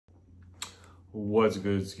What's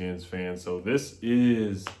good, Skins fans? So this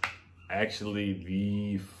is actually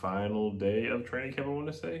the final day of training camp, I want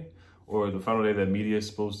to say, or the final day that media is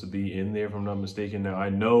supposed to be in there, if I'm not mistaken. Now, I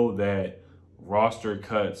know that roster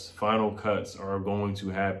cuts, final cuts are going to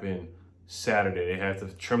happen Saturday. They have to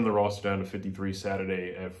trim the roster down to 53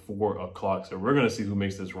 Saturday at 4 o'clock. So we're going to see who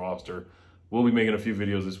makes this roster. We'll be making a few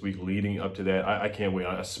videos this week leading up to that. I can't wait.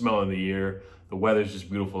 I smell in the air. The weather's just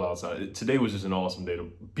beautiful outside. Today was just an awesome day,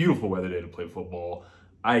 beautiful weather day to play football.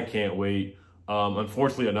 I can't wait.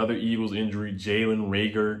 Unfortunately, another Eagles injury. Jalen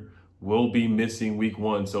Reagor will be missing week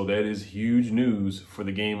 1. So that is huge news for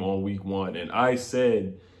the game on week 1. And I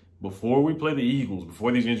said before we play the Eagles,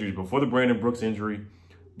 before these injuries, before the Brandon Brooks injury,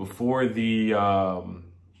 before the not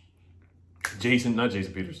Jason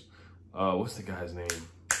Peters. What's the guy's name?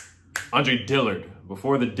 Andre Dillard.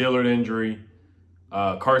 Before the Dillard injury,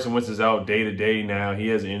 Carson Wentz is out day to day now. He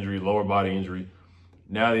has an injury, lower body injury.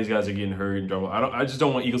 Now these guys are getting hurt and drama. I just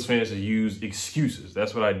don't want Eagles fans to use excuses.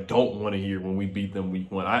 That's what I don't want to hear when we beat them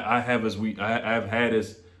week 1. I've had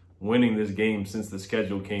us winning this game since the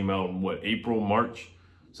schedule came out in April, March.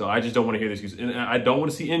 So I just don't want to hear the excuses. And I don't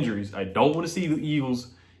want to see injuries. I don't want to see the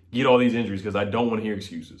Eagles get all these injuries because I don't want to hear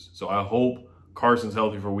excuses. So I hope Carson's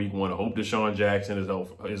healthy for week 1. I hope Deshaun Jackson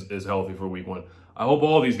is healthy for week 1. I hope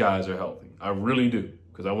all these guys are healthy. I really do,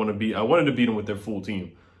 because I wanted to beat them with their full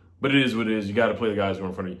team. But it is what it is. You got to play the guys who are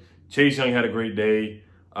in front of you. Chase Young had a great day.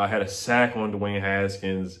 Had a sack on Dwayne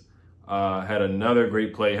Haskins. Had another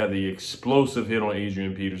great play. Had the explosive hit on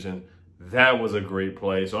Adrian Peterson. That was a great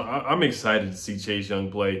play. So I'm excited to see Chase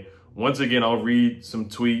Young play. Once again, I'll read some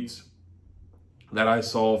tweets that I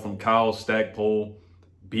saw from Kyle Stackpole,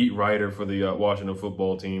 beat writer for the Washington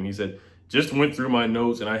football team. He said, just went through my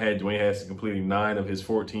notes and I had Dwayne Haskins completing 9 of his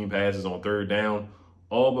 14 passes on 3rd down.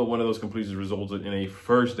 All but one of those completions resulted in a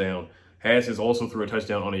 1st down. Haskins also threw a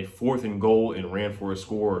touchdown on a 4th and goal and ran for a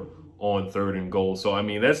score on 3rd and goal. So, I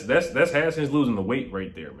mean, that's Haskins losing the weight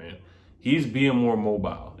right there, man. He's being more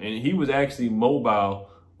mobile. And he was actually mobile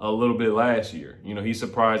a little bit last year. You know, he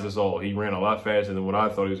surprised us all. He ran a lot faster than what I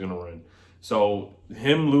thought he was going to run. So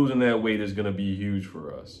him losing that weight is going to be huge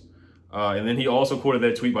for us. And then he also quoted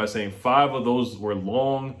that tweet by saying 5 of those were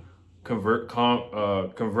long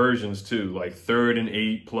conversions too, like 3rd and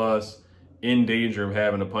 8 plus, in danger of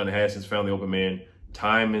having a punt. Haskins found the open man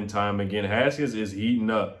time and time again. Haskins is heating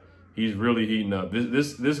up. He's really heating up.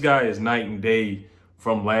 This guy is night and day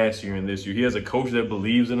from last year and this year. He has a coach that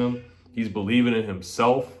believes in him. He's believing in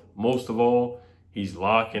himself most of all. He's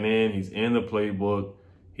locking in. He's in the playbook.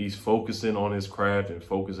 He's focusing on his craft and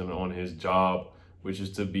focusing on his job, which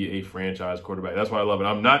is to be a franchise quarterback. That's why I love it.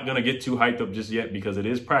 I'm not going to get too hyped up just yet because it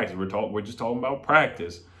is practice. We're just talking about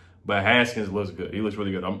practice. But Haskins looks good. He looks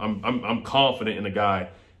really good. I'm confident in the guy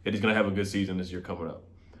that he's going to have a good season this year coming up.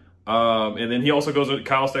 And then he also goes with,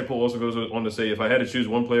 Kyle Stackpole also goes on to say, if I had to choose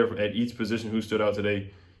one player at each position who stood out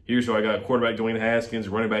today, here's who I got: quarterback Dwayne Haskins,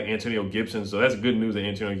 running back Antonio Gibson. So that's good news that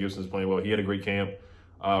Antonio Gibson's playing well. He had a great camp.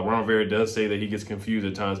 Ron Rivera does say that he gets confused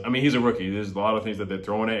at times. I mean, he's a rookie. There's a lot of things that they're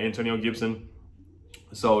throwing at Antonio Gibson.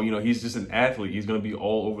 So, you know, he's just an athlete. He's going to be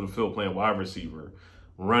all over the field playing wide receiver,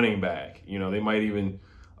 running back. You know, they might even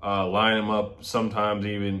line him up sometimes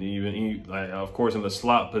even like, of course, in the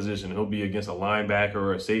slot position. He'll be against a linebacker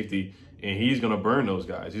or a safety, and he's going to burn those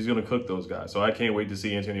guys. He's going to cook those guys. So I can't wait to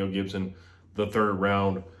see Antonio Gibson, the 3rd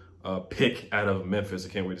round pick out of Memphis. I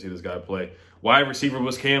can't wait to see this guy play. Wide receiver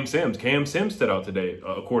was Cam Sims. Cam Sims stood out today,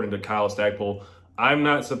 according to Kyle Stackpole. I'm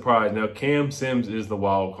not surprised. Now, Cam Sims is the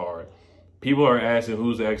wild card. People are asking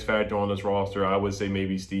who's the X factor on this roster. I would say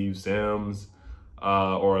maybe Steve Sims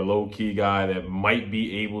or a low-key guy that might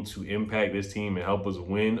be able to impact this team and help us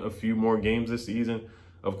win a few more games this season.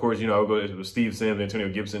 Of course, you know, I'll go with Steve Sims, Antonio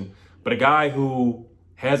Gibson. But a guy who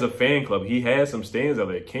has a fan club. He has some stands out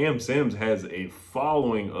there. Cam Sims has a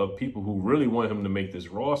following of people who really want him to make this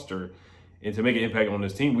roster and to make an impact on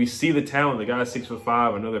this team. We see the talent. The guy's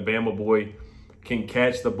 6'5", another Bama boy, can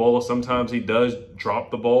catch the ball. Sometimes he does drop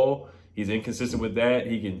the ball. He's inconsistent with that.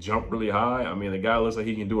 He can jump really high. I mean, the guy looks like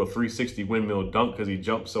he can do a 360 windmill dunk because he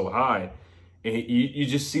jumps so high. And you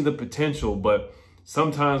just see the potential. But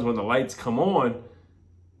sometimes when the lights come on,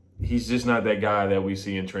 he's just not that guy that we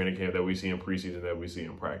see in training camp, that we see in preseason, that we see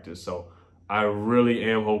in practice. So I really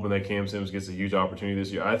am hoping that Cam Sims gets a huge opportunity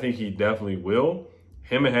this year. I think he definitely will.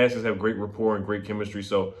 Him and Haskins have great rapport and great chemistry.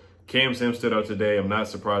 So Cam Sims stood out today. I'm not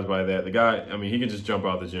surprised by that. The guy, I mean, he can just jump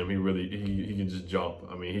out the gym. He can just jump.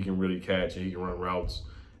 I mean, he can really catch and he can run routes.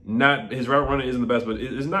 His route running isn't the best, but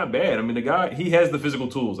it's not bad. I mean, the guy, he has the physical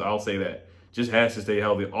tools. I'll say that. Just has to stay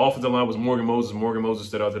healthy. Offensive line was Morgan Moses. Morgan Moses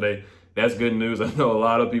stood out today. That's good news. I know a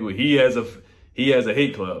lot of people. He has He has a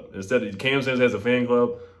hate club. Instead of Cam Sims has a fan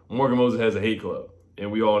club, Morgan Moses has a hate club.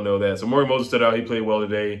 And we all know that. So Morgan Moses stood out. He played well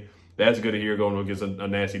today. That's good to hear going against a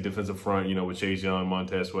nasty defensive front, you know, with Chase Young,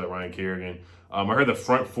 Montez Sweat, Ryan Kerrigan. I heard the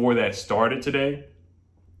front four that started today.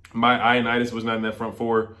 My Ioannidis was not in that front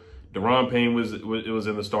four. Deron Payne was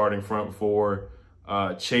in the starting front four.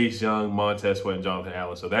 Chase Young, Montez Sweat, and Jonathan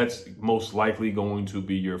Allen. So that's most likely going to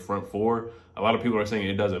be your front four. A lot of people are saying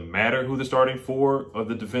it doesn't matter who the starting four of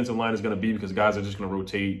the defensive line is going to be because guys are just going to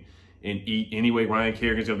rotate and eat anyway. Ryan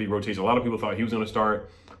Kerrigan's going to be rotation. A lot of people thought he was going to start,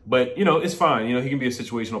 but you know, it's fine. You know, he can be a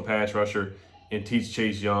situational pass rusher and teach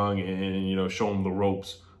Chase Young and you know, show him the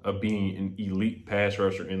ropes of being an elite pass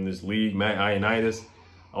rusher in this league. Matt Ioannidis,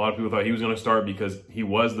 a lot of people thought he was going to start because he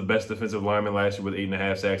was the best defensive lineman last year with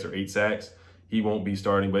 8.5 sacks or 8 sacks. He won't be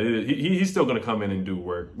starting, but he's still going to come in and do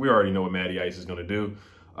work. We already know what Matty Ice is going to do.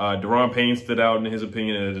 Deron Payne stood out in his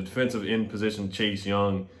opinion as a defensive end position. Chase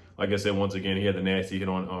Young, like I said, once again, he had the nasty hit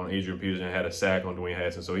on Adrian Peterson and had a sack on Dwayne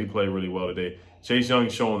Haskins, so he played really well today. Chase Young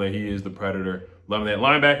showing that he is the predator. Loving that.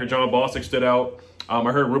 Linebacker John Bostic stood out. I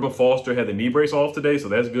heard Reuben Foster had the knee brace off today, so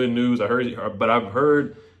that's good news. I've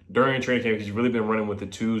heard during training camp he's really been running with the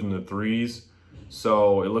 2s and the 3s.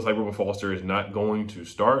 So it looks like Reuben Foster is not going to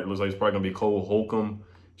start. It looks like it's probably going to be Cole Holcomb,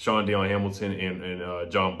 Sean Deion Hamilton,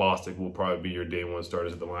 and John Bostic will probably be your day one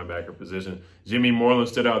starters at the linebacker position. Jimmy Moreland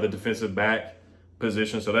stood out at the defensive back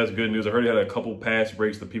position, so that's good news. I heard he had a couple pass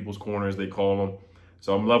breaks to people's corners, they call them.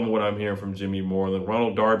 So I'm loving what I'm hearing from Jimmy Moreland.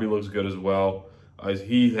 Ronald Darby looks good as well.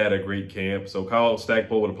 He's had a great camp. So Kyle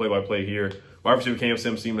Stackpole with a play-by-play here. Wide receiver Cam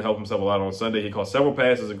Sims seemed to help himself a lot on Sunday. He caught several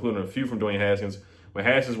passes, including a few from Dwayne Haskins. When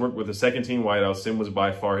Haskins worked with the second-team wideout, Sim was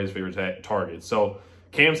by far his favorite target. So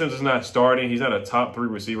Cam Sims is not starting. He's not a top 3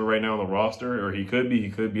 receiver right now on the roster, or he could be. He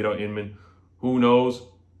could beat out Inman. Who knows?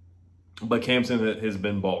 But Cam Sims has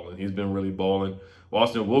been balling. He's been really balling.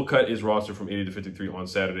 Boston will cut his roster from 80 to 53 on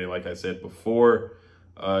Saturday, like I said before.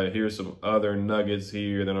 Here's some other nuggets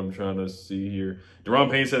here that I'm trying to see here.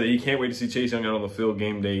 Deron Payne said that he can't wait to see Chase Young out on the field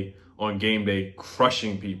on game day,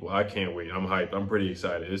 crushing people. I can't wait. I'm hyped. I'm pretty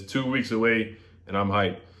excited. It's 2 weeks away, and I'm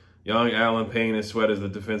hyped. Young, Allen, Payne, and Sweat is the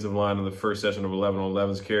defensive line in the first session of 11 on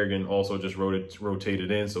 11s. Kerrigan also just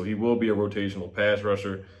rotated in, so he will be a rotational pass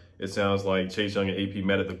rusher. It sounds like Chase Young and AP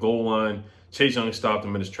met at the goal line. Chase Young stopped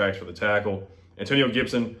him in his tracks for the tackle. Antonio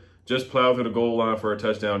Gibson just plowed through the goal line for a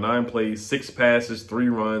touchdown. 9 plays, 6 passes, 3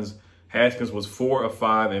 runs. Haskins was 4 of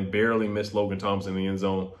 5 and barely missed Logan Thomas in the end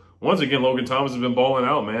zone. Once again, Logan Thomas has been balling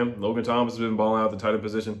out, man. Logan Thomas has been balling out the tight end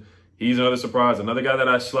position. He's another surprise. Another guy that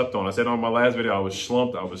I slept on. I said on my last video, I was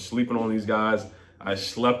slumped. I was sleeping on these guys. I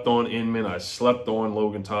slept on Inman. I slept on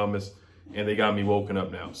Logan Thomas. And they got me woken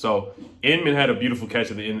up now. So Inman had a beautiful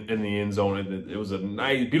catch in the end zone. It was a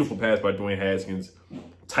nice, beautiful pass by Dwayne Haskins.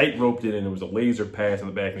 Tight roped it, and it was a laser pass in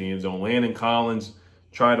the back of the end zone. Landon Collins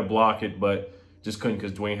tried to block it, but just couldn't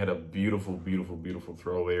because Dwayne had a beautiful, beautiful, beautiful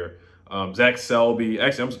throw there. Zach Selby,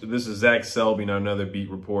 actually, this is Zach Selby, not another beat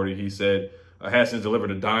reporter. He said Haskins delivered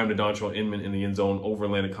a dime to Dontrell Inman in the end zone over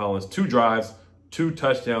Landon Collins. 2 drives, 2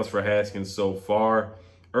 touchdowns for Haskins so far.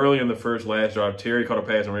 Early in the last drive, Terry caught a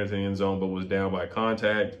pass and ran into the end zone, but was down by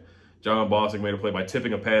contact. John Bostic made a play by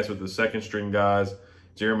tipping a pass with the second string guys.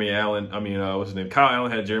 Kyle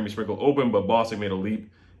Allen had Jeremy Sprinkle open, but Bostic made a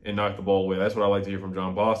leap and knocked the ball away. That's what I like to hear from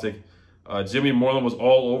John Bostic. Jimmy Moreland was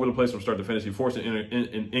all over the place from start to finish. He forced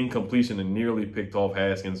an incompletion and nearly picked off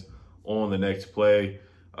Haskins on the next play.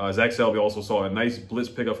 Zach Selby also saw a nice blitz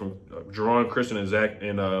pickup from Jerron Christian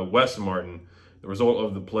and Wes Martin. The result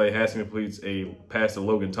of the play, Haskins completes a pass to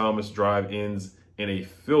Logan Thomas, drive ends in a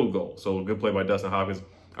field goal. So a good play by Dustin Hopkins.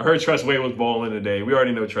 I heard Tress Way was balling today. We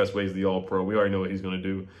already know Tress Way's the all-pro. We already know what he's going to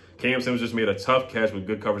do. Cam Sims just made a tough catch with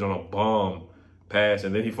good coverage on a bomb pass,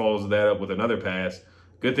 and then he follows that up with another pass.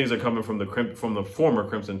 Good things are coming from the former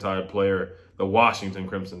Crimson Tide player, the Washington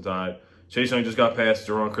Crimson Tide. Chase Young just got past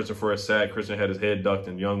Jerron Christian for a sack. Christian had his head ducked,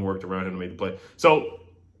 and Young worked around him to make the play. So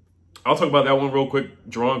I'll talk about that one real quick.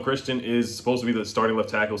 Jerron Christian is supposed to be the starting left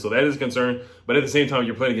tackle, so that is a concern. But at the same time,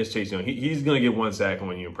 you're playing against Chase Young. He's going to get 1 sack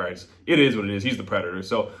on you in practice. It is what it is. He's the predator.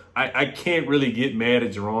 So I can't really get mad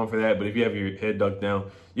at Jerron for that. But if you have your head ducked down,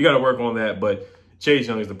 you got to work on that. But Chase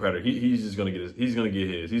Young is the predator. He's just going to get his. He's going to get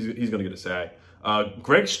his. He's going to get a sack.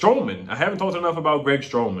 Greg Stroman. I haven't talked enough about Greg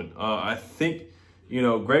Stroman. I think,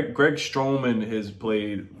 Greg Stroman has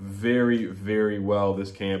played very, very well this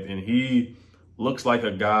camp, and he looks like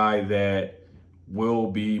a guy that will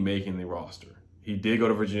be making the roster. He did go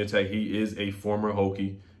to Virginia Tech. He is a former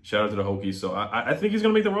Hokie. Shout out to the Hokies. So I think he's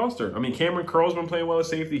going to make the roster. I mean, Cameron Curl's been playing well at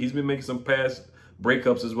safety. He's been making some pass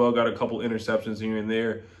breakups as well. Got a couple interceptions here and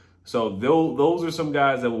there. So those are some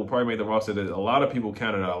guys that will probably make the roster that a lot of people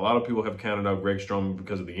counted out. A lot of people have counted out Greg Stroman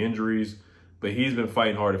because of the injuries, but he's been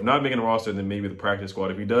fighting hard. If not making the roster, then maybe the practice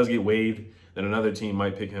squad. If he does get waived, then another team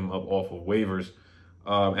might pick him up off of waivers.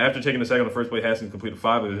 After taking the sack on the first play, Haskins completed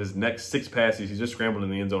 5 of his next 6 passes. He's just scrambled in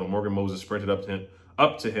the end zone, and Morgan Moses sprinted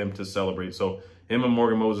up to him to celebrate. So him and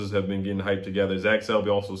Morgan Moses have been getting hyped together. Zach Selby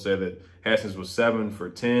also said that Haskins was 7 for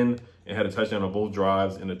 10 and had a touchdown on both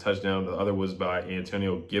drives, and the touchdown, the other was by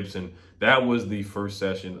Antonio Gibson. That was the first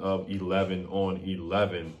session of 11 on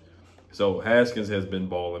 11. So Haskins has been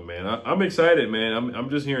balling, man. I'm excited, man. I'm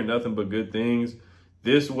just hearing nothing but good things.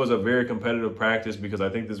 This was a very competitive practice because I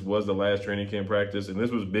think this was the last training camp practice, and this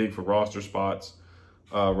was big for roster spots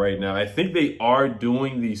right now. I think they are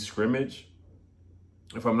doing the scrimmage,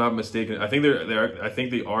 if I'm not mistaken. I think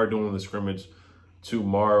they are doing the scrimmage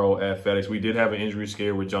tomorrow at FedEx. We did have an injury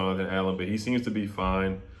scare with Jonathan Allen, but he seems to be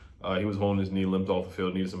fine. He was holding his knee, limped off the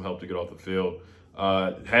field, needed some help to get off the field.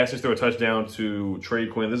 Haskins threw a touchdown to Trey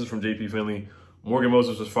Quinn. This is from JP Finley. Morgan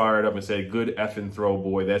Moses was fired up and said, "Good effing throw,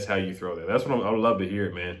 boy. That's how you throw that." That's what I would love to hear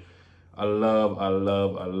it, man. I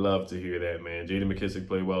love to hear that, man. J.D. McKissick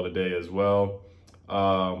played well today as well.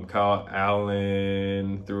 Kyle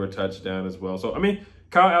Allen threw a touchdown as well. So, I mean,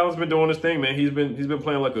 Kyle Allen's been doing his thing, man. He's been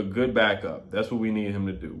playing like a good backup. That's what we need him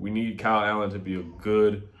to do. We need Kyle Allen to be a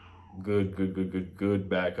good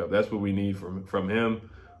backup. That's what we need from him.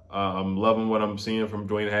 I'm loving what I'm seeing from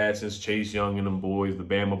Dwayne Haskins, Chase Young, and them boys, the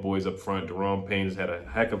Bama boys up front. Deron Payne has had a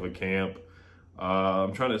heck of a camp.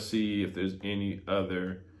 I'm trying to see if there's any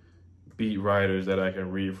other beat writers that I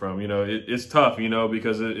can read from. You know, it's tough, you know,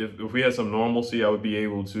 because if we had some normalcy, I would be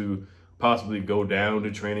able to possibly go down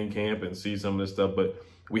to training camp and see some of this stuff. But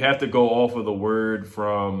we have to go off of the word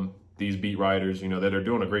from these beat writers, you know, that are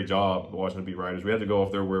doing a great job watching the beat writers. We have to go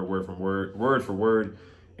off their word for word,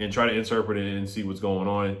 and try to interpret it and see what's going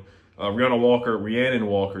on. Rhiannon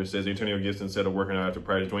Walker says Antonio Gibson said of working out after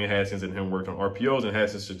practice. Dwayne Haskins and him worked on RPOs, and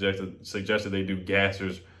Haskins suggested they do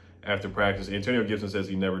gassers after practice. Antonio Gibson says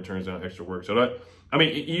he never turns down extra work. So that, I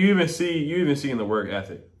mean, you even see in the work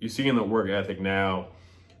ethic. You see in the work ethic now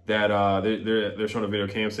that they're showing a video.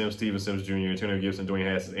 Cam Sims, Steven Sims Jr., Antonio Gibson, Dwayne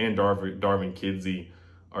Haskins, and Darvin Kidsey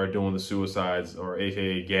are doing the suicides, or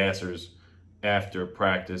AKA gassers, after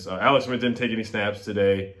practice. Alex Smith didn't take any snaps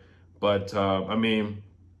today, but I mean,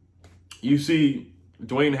 you see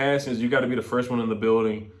Dwayne Haskins, you got to be the first one in the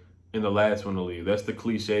building and the last one to leave. That's the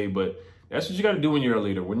cliche, but that's what you got to do when you're a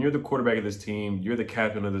leader. When you're the quarterback of this team, you're the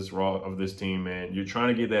captain of this team, man. You're trying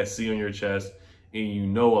to get that C on your chest, and you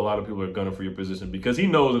know a lot of people are gunning for your position because he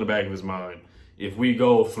knows in the back of his mind, if we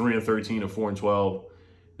go 3-13 or 4-12,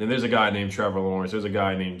 then there's a guy named Trevor Lawrence. There's a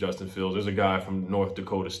guy named Justin Fields. There's a guy from North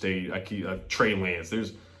Dakota State, Trey Lance.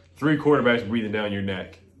 There's 3 quarterbacks breathing down your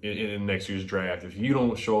neck in next year's draft if you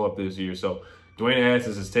don't show up this year. So Dwayne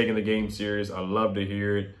Haskins is taking the game serious. I love to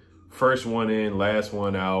hear it. First one in, last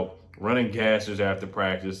one out, running gassers after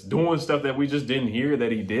practice, doing stuff that we just didn't hear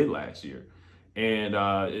that he did last year. And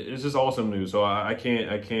it's just awesome news. So I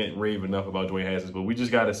can't rave enough about Dwayne Haskins, but we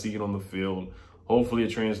just got to see it on the field. Hopefully it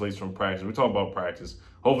translates from practice. We talk about practice.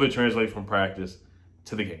 Hopefully it translates from practice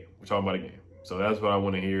to the game. We're talking about a game. So that's what I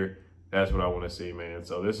want to hear. That's what I want to see, man.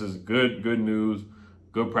 So this is good news,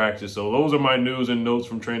 good practice. So those are my news and notes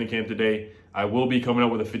from training camp today. I will be coming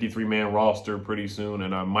up with a 53-man roster pretty soon,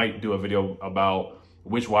 and I might do a video about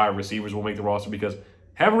which wide receivers will make the roster because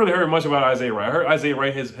I haven't really heard much about Isaiah Wright. I heard Isaiah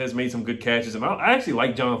Wright has made some good catches, and I actually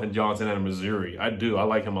like Jonathan Johnson out of Missouri. I do. I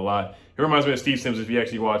like him a lot. He reminds me of Steve Sims if you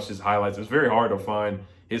actually watch his highlights. It's very hard to find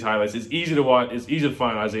his highlights. It's easy to watch. It's easy to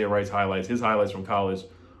find Isaiah Wright's highlights. His highlights from college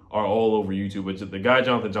are all over YouTube, but the guy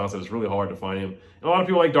Jonathan Johnson, is really hard to find him. And a lot of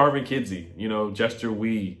people like Darvin Kidsey, you know, Jester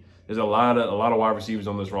Wee. There's a lot of wide receivers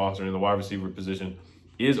on this roster, and the wide receiver position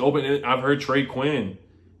is open. And I've heard Trey Quinn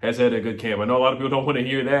has had a good camp. I know a lot of people don't want to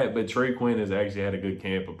hear that, but Trey Quinn has actually had a good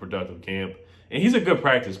camp, a productive camp, and he's a good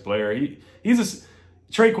practice player.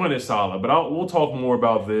 Trey Quinn is solid, but we'll talk more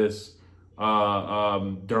about this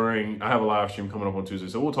during. I have a live stream coming up on Tuesday,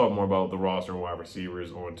 so we'll talk more about the roster and wide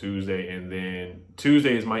receivers on Tuesday, and then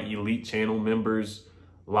Tuesday is my Elite Channel members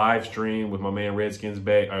live stream with my man Redskins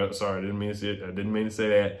Bay. Sorry, I didn't mean to say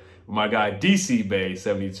that. My guy DC Bay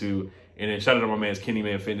 72. And then shout out to my man's Kenny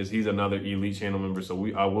Man Fitness. He's another Elite Channel member.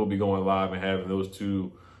 So I will be going live and having those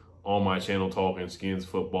two on my channel talking skins,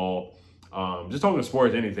 football, just talking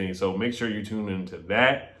sports, anything. So make sure you tune into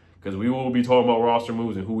that because we will be talking about roster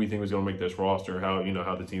moves and who we think is going to make this roster, how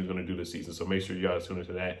the team's going to do this season. So make sure you guys tune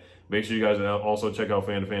into that. Make sure you guys also check out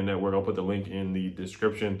Fan to Fan Network. I'll put the link in the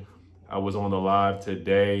description. I was on the live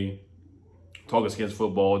today talking skins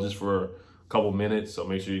football just for couple minutes. So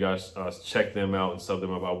make sure you guys check them out and sub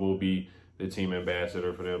them up. I will be the team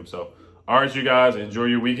ambassador for them. So, all right, you guys, enjoy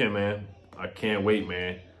your weekend, man. I can't wait,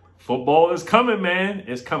 man. Football is coming, man.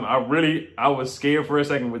 It's coming. I was scared for a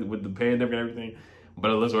second with the pandemic and everything,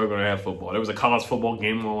 but it looks like we're going to have football. There was a college football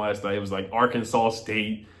game on last night. It was like Arkansas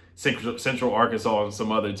State, Central Arkansas, and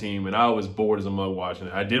some other team, and I was bored as a mug watching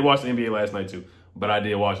it. I did watch the NBA last night too, but I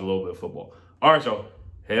did watch a little bit of football. All right, y'all.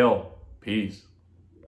 Hell, peace.